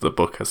 because the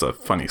book has a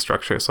funny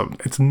structure, so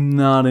it's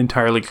not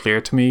entirely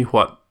clear to me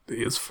what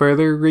is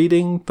further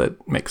reading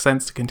that makes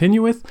sense to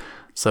continue with.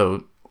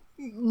 So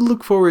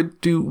look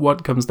forward to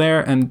what comes there,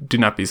 and do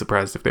not be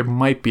surprised if there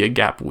might be a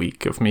gap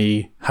week of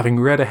me having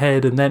read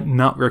ahead and then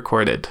not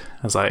recorded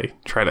as I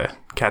try to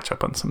catch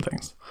up on some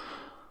things.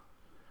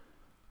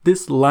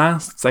 This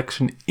last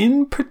section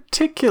in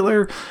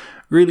particular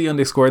really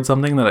underscored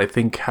something that I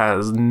think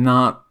has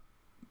not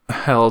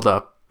held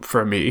up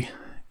for me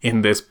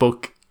in this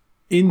book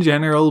in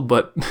general,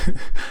 but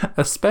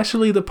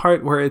especially the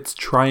part where it's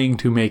trying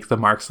to make the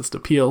Marxist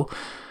appeal.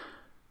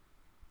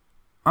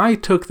 I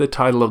took the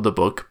title of the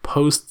book,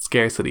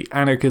 Post-Scarcity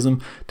Anarchism,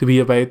 to be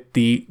about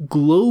the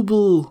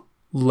global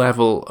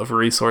level of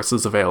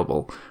resources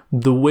available,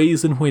 the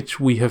ways in which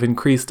we have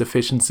increased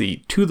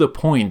efficiency to the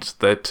point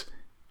that,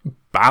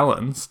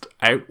 balanced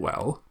out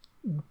well,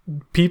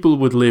 people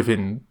would live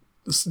in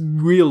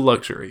real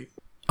luxury.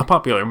 A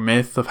popular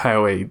myth of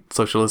how a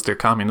socialist or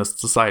communist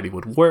society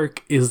would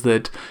work is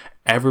that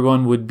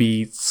everyone would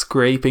be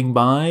scraping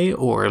by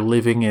or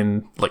living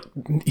in,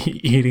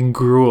 eating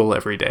gruel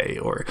every day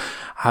or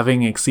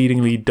having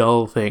exceedingly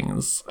dull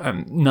things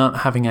and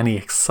not having any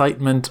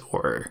excitement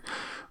or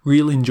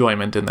real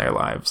enjoyment in their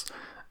lives.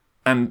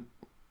 And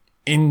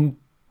in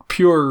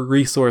pure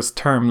resource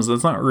terms,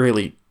 that's not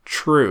really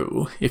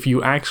true. If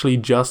you actually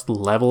just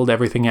leveled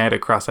everything out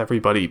across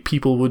everybody,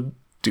 people would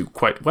do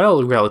quite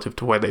well relative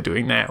to what they're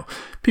doing now.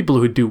 People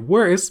who would do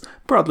worse,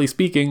 broadly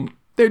speaking,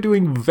 they're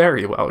doing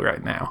very well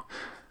right now.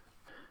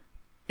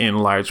 In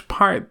large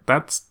part,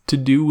 that's to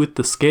do with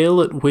the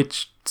scale at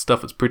which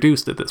stuff is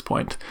produced at this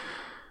point.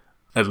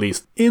 At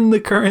least in the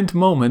current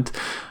moment,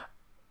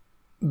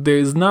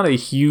 there's not a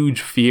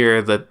huge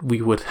fear that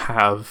we would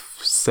have,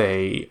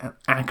 say, an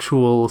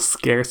actual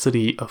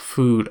scarcity of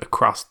food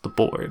across the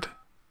board.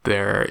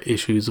 There are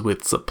issues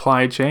with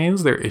supply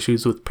chains, there are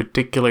issues with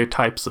particular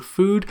types of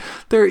food,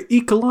 there are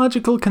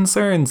ecological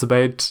concerns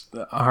about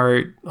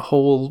our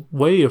whole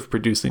way of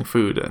producing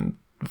food and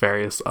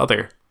various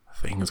other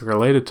things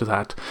related to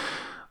that.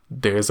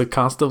 There's a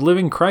cost of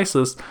living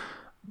crisis,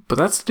 but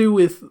that's to do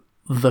with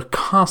the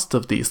cost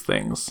of these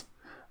things.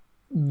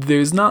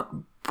 There's not,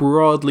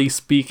 broadly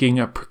speaking,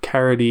 a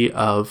precarity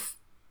of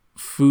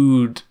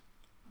food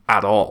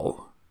at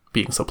all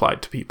being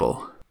supplied to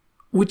people.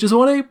 Which is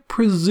what I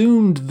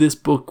presumed this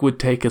book would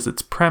take as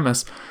its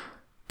premise,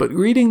 but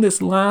reading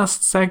this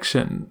last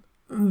section,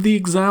 the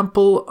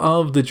example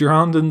of the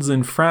Girondins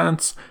in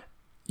France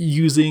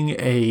using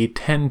a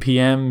 10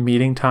 p.m.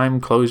 meeting time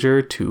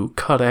closure to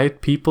cut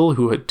out people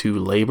who had to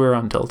labour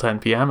until 10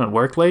 p.m. and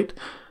work late,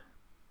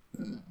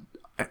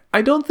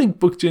 I don't think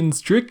Bookchin,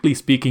 strictly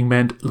speaking,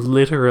 meant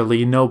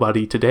literally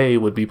nobody today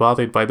would be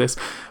bothered by this,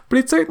 but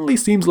it certainly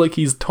seems like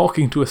he's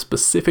talking to a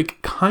specific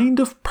kind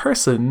of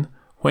person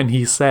when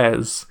he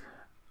says,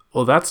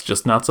 well, that's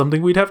just not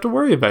something we'd have to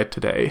worry about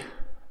today.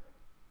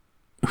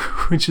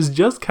 Which is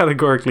just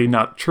categorically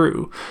not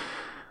true.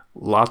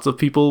 Lots of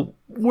people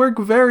work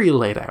very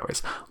late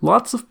hours.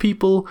 Lots of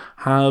people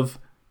have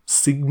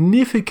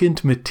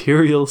significant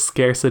material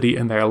scarcity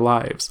in their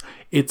lives.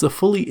 It's a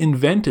fully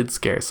invented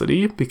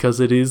scarcity because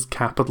it is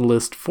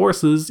capitalist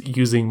forces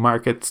using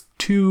markets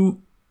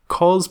to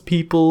cause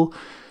people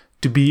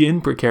to be in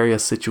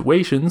precarious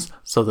situations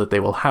so that they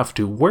will have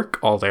to work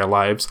all their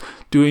lives,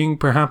 doing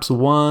perhaps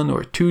one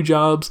or two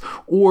jobs,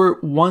 or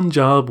one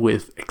job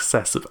with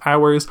excessive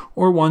hours,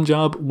 or one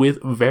job with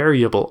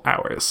variable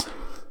hours.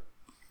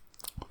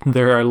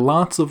 There are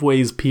lots of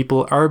ways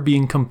people are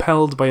being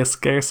compelled by a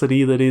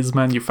scarcity that is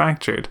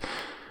manufactured.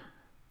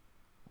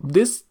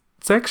 This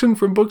section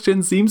from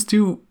Bookchin seems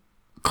to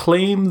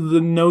claim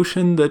the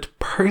notion that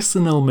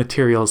personal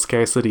material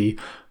scarcity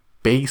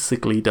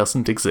basically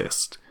doesn't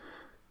exist,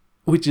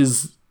 which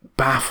is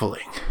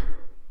baffling.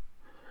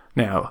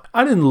 Now,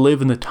 I didn't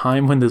live in the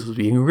time when this was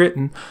being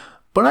written,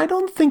 but I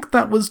don't think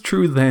that was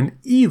true then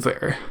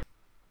either.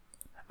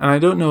 And I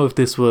don't know if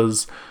this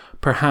was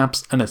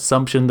perhaps an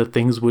assumption that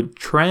things would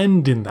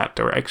trend in that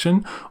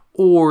direction,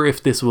 or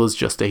if this was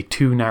just a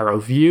too narrow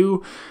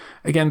view.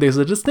 Again, there's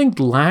a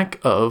distinct lack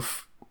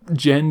of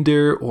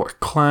gender or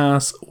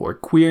class or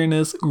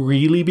queerness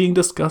really being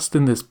discussed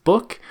in this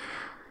book.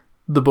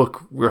 The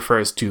book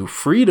refers to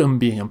freedom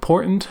being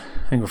important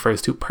and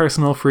refers to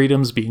personal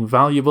freedoms being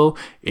valuable.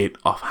 It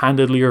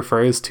offhandedly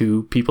refers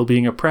to people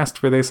being oppressed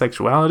for their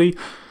sexuality,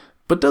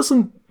 but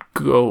doesn't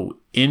go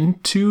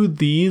into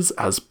these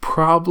as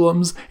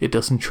problems. It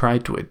doesn't try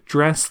to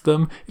address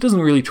them. It doesn't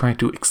really try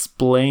to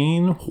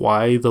explain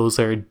why those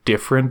are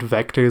different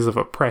vectors of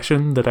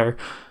oppression that are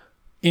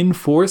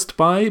enforced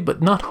by,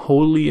 but not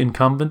wholly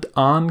incumbent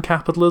on,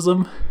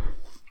 capitalism.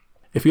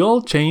 If we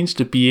all changed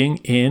to being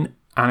in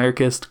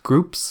anarchist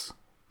groups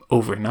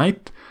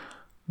overnight,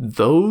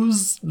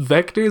 those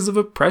vectors of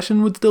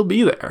oppression would still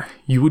be there.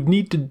 You would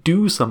need to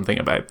do something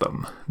about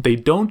them. They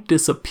don't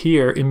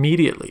disappear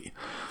immediately.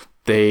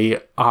 They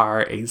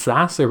are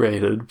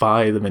exacerbated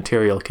by the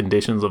material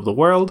conditions of the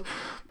world,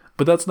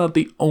 but that's not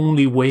the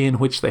only way in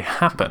which they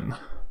happen.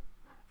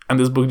 And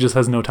this book just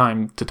has no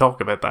time to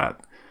talk about that.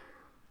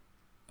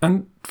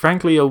 And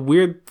frankly, a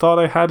weird thought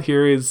I had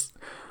here is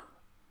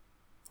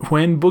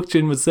when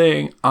Bookchin was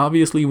saying,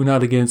 obviously we're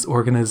not against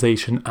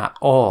organization at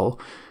all,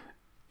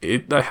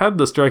 I had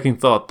the striking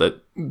thought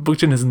that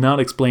Bookchin has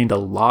not explained a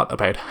lot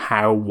about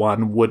how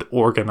one would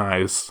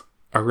organize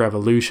a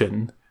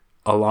revolution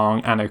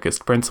along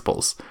anarchist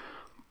principles.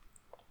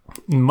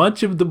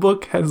 Much of the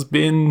book has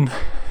been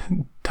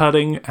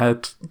tutting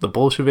at the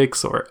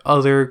Bolsheviks or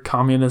other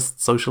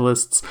communist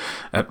socialists,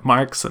 at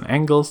Marx and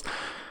Engels,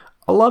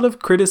 a lot of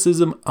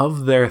criticism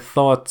of their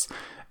thoughts.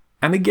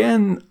 And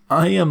again,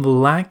 I am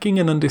lacking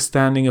an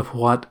understanding of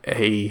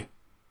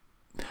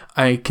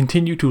I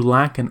continue to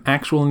lack an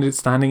actual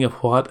understanding of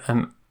what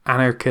an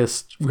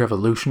anarchist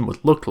revolution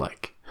would look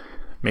like.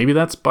 Maybe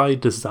that's by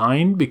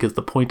design, because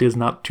the point is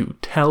not to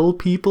tell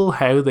people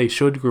how they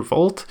should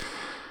revolt.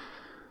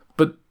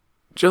 But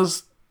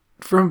just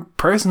from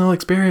personal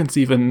experience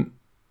even,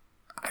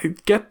 I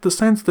get the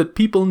sense that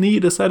people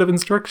need a set of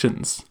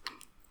instructions.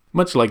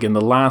 Much like in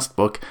the last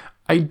book,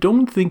 I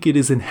don't think it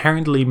is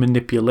inherently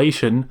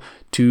manipulation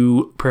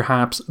to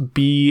perhaps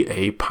be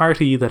a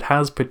party that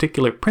has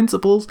particular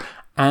principles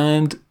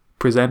and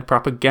present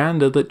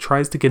propaganda that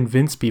tries to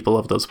convince people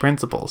of those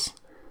principles.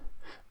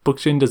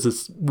 Bookchin does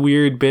this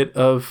weird bit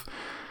of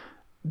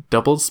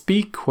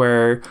doublespeak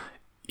where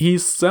he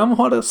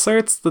somewhat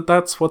asserts that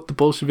that's what the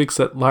Bolsheviks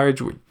at large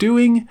were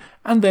doing,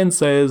 and then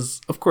says,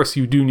 of course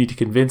you do need to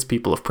convince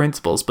people of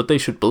principles, but they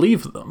should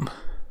believe them.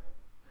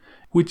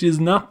 Which is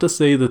not to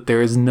say that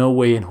there is no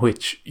way in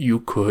which you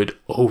could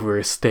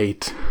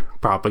overstate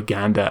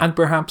propaganda and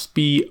perhaps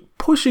be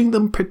pushing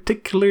them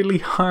particularly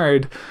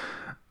hard.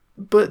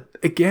 But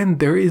again,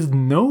 there is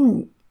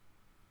no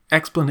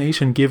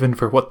explanation given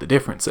for what the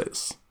difference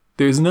is.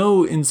 There's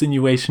no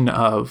insinuation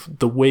of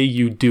the way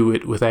you do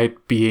it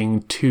without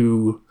being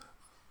too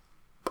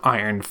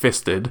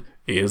iron-fisted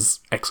is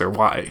X or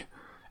Y.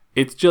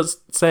 It's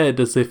just said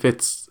as if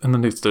it's an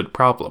understood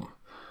problem.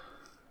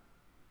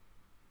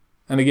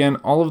 And again,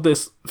 all of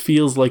this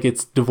feels like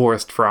it's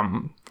divorced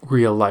from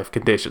real-life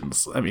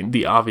conditions. I mean,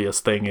 the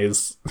obvious thing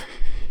is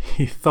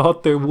he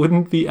thought there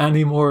wouldn't be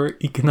any more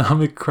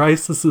economic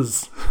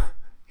crises.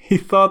 He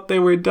thought they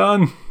were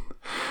done.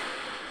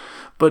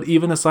 But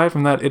even aside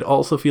from that, it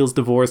also feels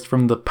divorced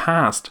from the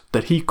past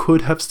that he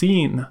could have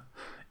seen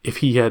if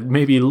he had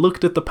maybe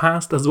looked at the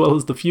past as well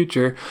as the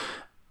future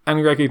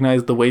and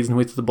recognized the ways in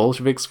which the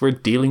Bolsheviks were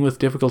dealing with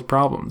difficult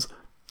problems.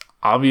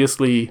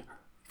 Obviously,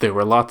 there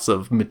were lots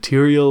of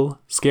material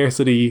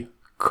scarcity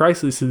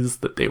crises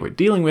that they were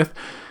dealing with,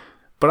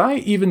 but I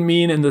even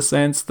mean in the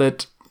sense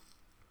that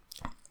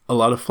a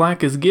lot of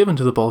flack is given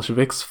to the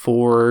Bolsheviks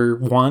for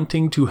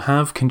wanting to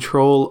have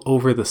control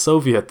over the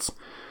Soviets.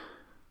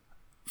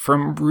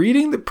 From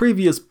reading the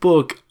previous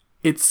book,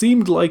 it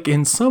seemed like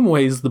in some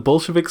ways the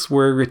Bolsheviks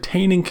were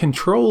retaining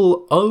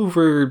control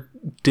over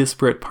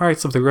disparate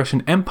parts of the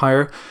Russian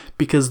Empire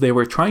because they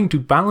were trying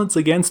to balance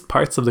against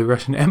parts of the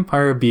Russian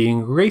Empire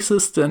being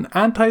racist and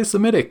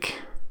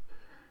anti-Semitic.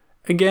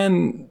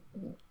 Again,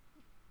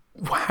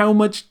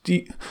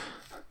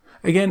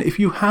 if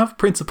you have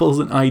principles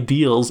and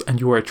ideals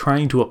and you are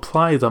trying to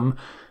apply them,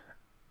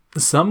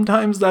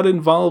 sometimes that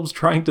involves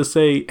trying to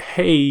say,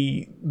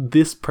 hey,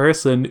 this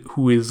person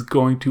who is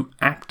going to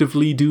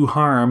actively do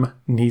harm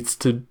needs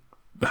to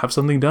have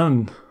something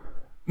done.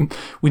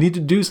 We need to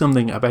do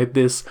something about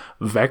this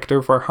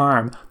vector for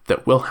harm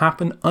that will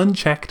happen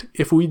unchecked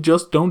if we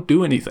just don't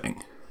do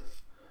anything.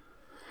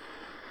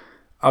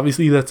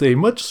 Obviously, that's a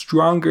much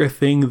stronger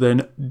thing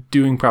than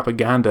doing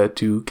propaganda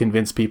to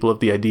convince people of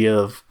the idea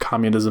of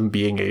communism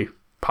being a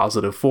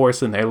positive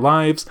force in their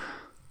lives.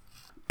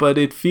 But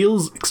it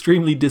feels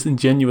extremely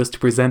disingenuous to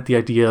present the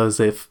idea as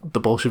if the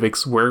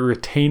Bolsheviks were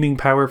retaining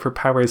power for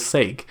power's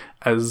sake,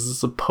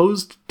 as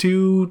opposed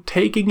to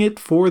taking it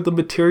for the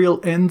material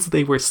ends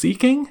they were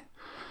seeking.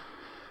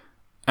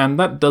 And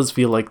that does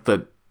feel like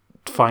the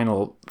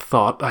final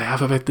thought I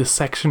have about this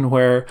section,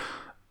 where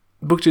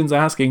Bookchin's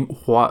asking,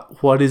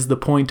 what is the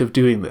point of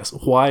doing this?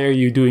 Why are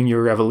you doing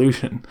your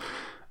revolution?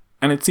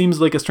 And it seems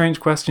like a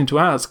strange question to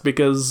ask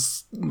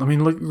because, I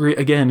mean, look,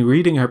 again,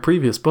 reading her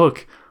previous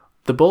book,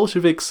 the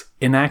Bolsheviks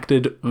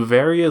enacted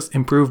various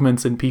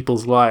improvements in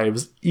people's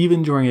lives,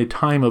 even during a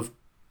time of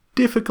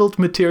difficult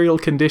material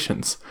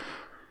conditions.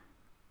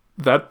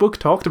 That book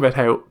talked about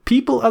how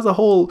people as a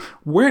whole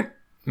weren't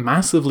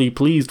massively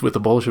pleased with the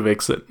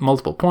Bolsheviks at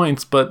multiple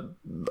points, but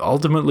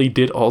ultimately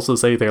did also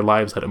say their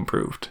lives had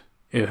improved.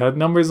 It had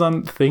numbers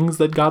on things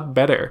that got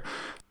better.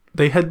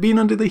 They had been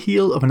under the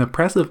heel of an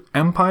oppressive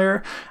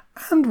empire,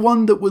 and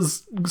one that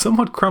was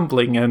somewhat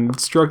crumbling and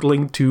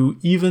struggling to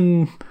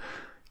even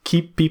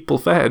keep people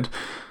fed.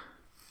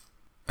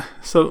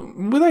 So,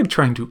 without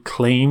trying to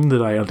claim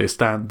that I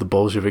understand the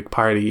Bolshevik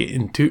Party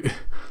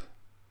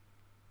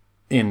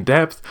in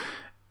depth,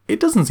 it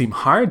doesn't seem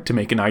hard to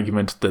make an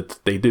argument that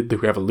they did the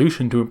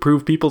revolution to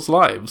improve people's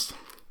lives.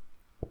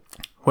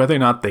 Whether or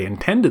not they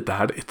intended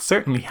that, it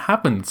certainly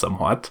happened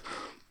somewhat.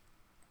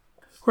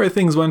 Where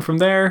things went from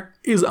there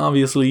is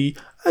obviously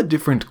a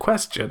different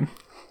question.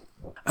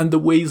 And the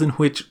ways in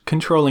which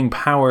controlling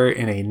power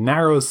in a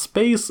narrow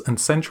space and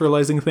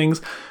centralizing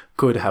things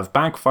could have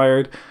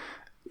backfired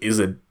is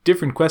a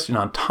different question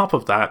on top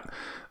of that.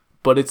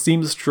 But it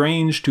seems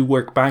strange to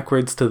work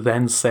backwards to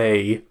then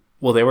say,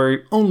 well, they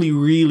were only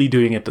really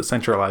doing it to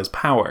centralize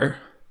power,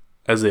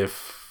 as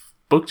if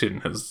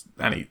Bookchin has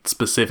any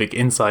specific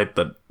insight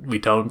that we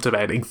don't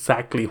about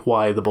exactly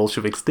why the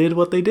Bolsheviks did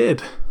what they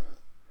did.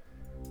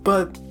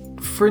 But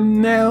for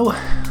now,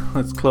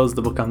 let's close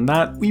the book on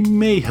that. We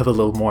may have a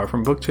little more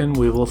from Bookchin.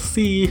 We will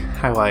see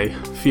how I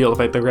feel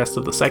about the rest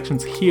of the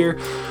sections here.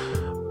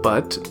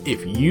 But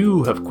if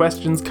you have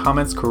questions,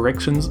 comments,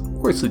 corrections,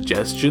 or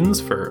suggestions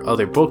for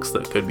other books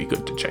that could be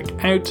good to check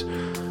out,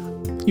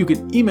 you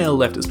can email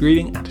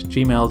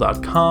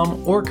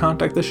leftistreading@gmail.com or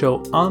contact the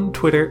show on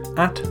Twitter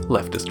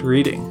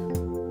 @leftistreading.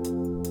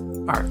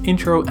 Our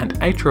intro and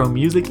outro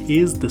music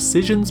is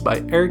Decisions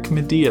by Eric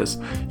Medias.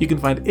 You can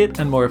find it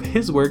and more of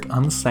his work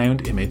on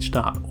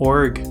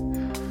soundimage.org.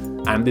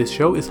 And this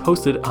show is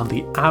hosted on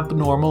the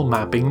Abnormal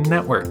Mapping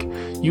Network.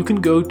 You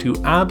can go to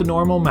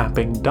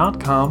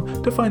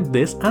abnormalmapping.com to find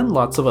this and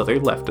lots of other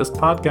leftist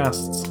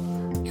podcasts.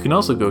 You can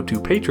also go to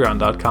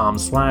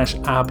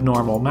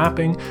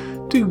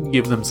patreon.com/abnormalmapping to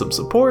give them some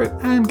support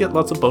and get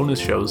lots of bonus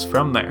shows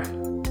from there.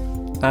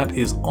 That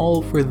is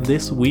all for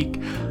this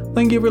week.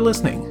 Thank you for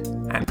listening,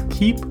 and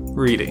keep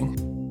reading.